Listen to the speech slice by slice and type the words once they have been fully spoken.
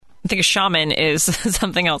I think a shaman is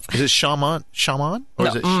something else. Is it shaman? Or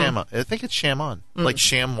is it shaman? I think it's shaman. Like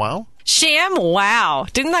sham wow? Sham wow.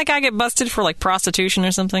 Didn't that guy get busted for like prostitution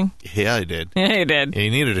or something? Yeah, he did. Yeah, he did. He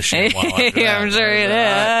needed a sham wow after that. I'm sure he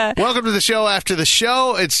did. Welcome to the show after the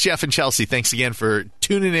show. It's Geoff and Chelsea. Thanks again for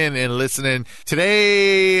tuning in and listening.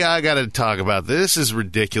 Today, I got to talk about this. Is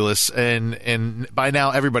ridiculous. And by now,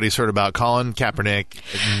 everybody's heard about Colin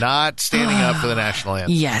Kaepernick not standing up for the national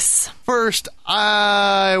anthem. Yes. First,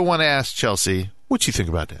 I want to ask Chelsea, what you think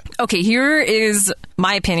about that? Okay, here is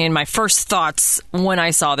my opinion, my first thoughts when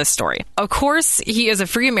I saw this story. Of course, he is a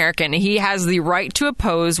free American. He has the right to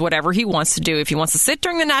oppose whatever he wants to do. If he wants to sit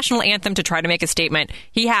during the national anthem to try to make a statement,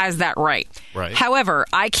 he has that right. Right. However,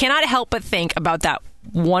 I cannot help but think about that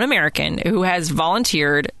one American who has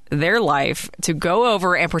volunteered their life to go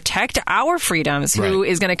over and protect our freedoms, who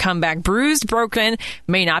is going to come back bruised, broken,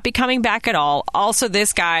 may not be coming back at all. Also,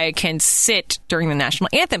 this guy can sit during the national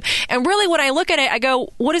anthem. And really, when I look at it, I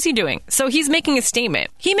go, what is he doing? So he's making a statement.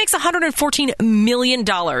 He makes $114 million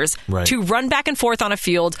to run back and forth on a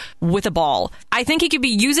field with a ball. I think he could be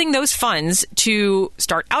using those funds to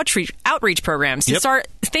start outreach programs, to start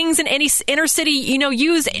things in any inner city,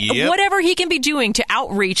 use whatever he can be doing to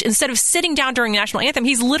outreach instead of sitting down during the national anthem.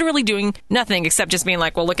 He's literally doing nothing except just being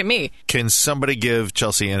like, well, look at me. Can somebody give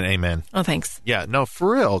Chelsea an amen? Oh, thanks. Yeah, no,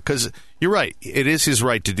 for real, because you're right. It is his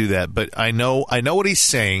right to do that, but I know what he's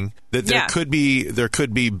saying, that there could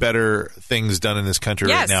be better things done in this country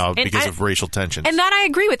right now because of racial tensions. And that I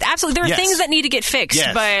agree with. Absolutely. There are things that need to get fixed,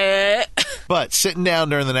 but sitting down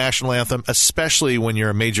during the national anthem, especially when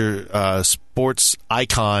you're a major sports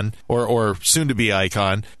icon or soon-to-be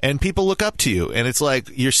icon, and people look up to you, and it's like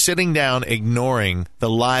you're sitting down ignoring the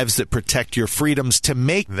lives that protect your freedoms to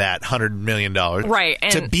make that $100 million. Right.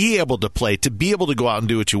 And to be able to play, to be able to go out and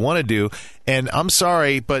do what you want to do. And I'm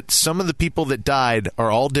sorry, but some of the people that died are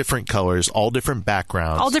all different colors, all different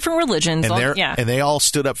backgrounds. All different religions. And they all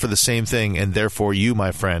stood up for the same thing, and therefore you,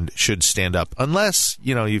 my friend, should stand up. Unless,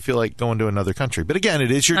 you feel like going to another country. But again,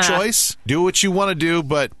 it is your choice. Do what you want to do,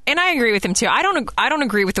 but... And I agree with him, too. I don't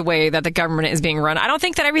agree with the way that the government is being run. I don't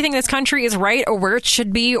think that everything in this country is right or where it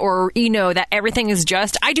should be or, that everything is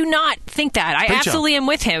just. I do not think that. I absolutely am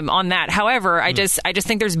with him on that. However, I just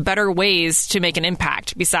think there's better ways to make an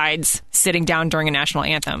impact besides sitting down during a national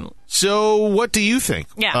anthem. So what do you think?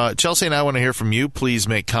 Yeah. Chelsea and I want to hear from you. Please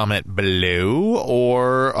make comment below,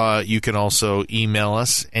 or you can also email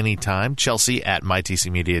us anytime,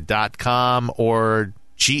 Chelsea@mytcmedia.com or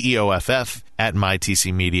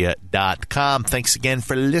Geoff@mytcmedia.com. Thanks again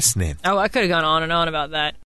for listening. Oh, I could have gone on and on about that.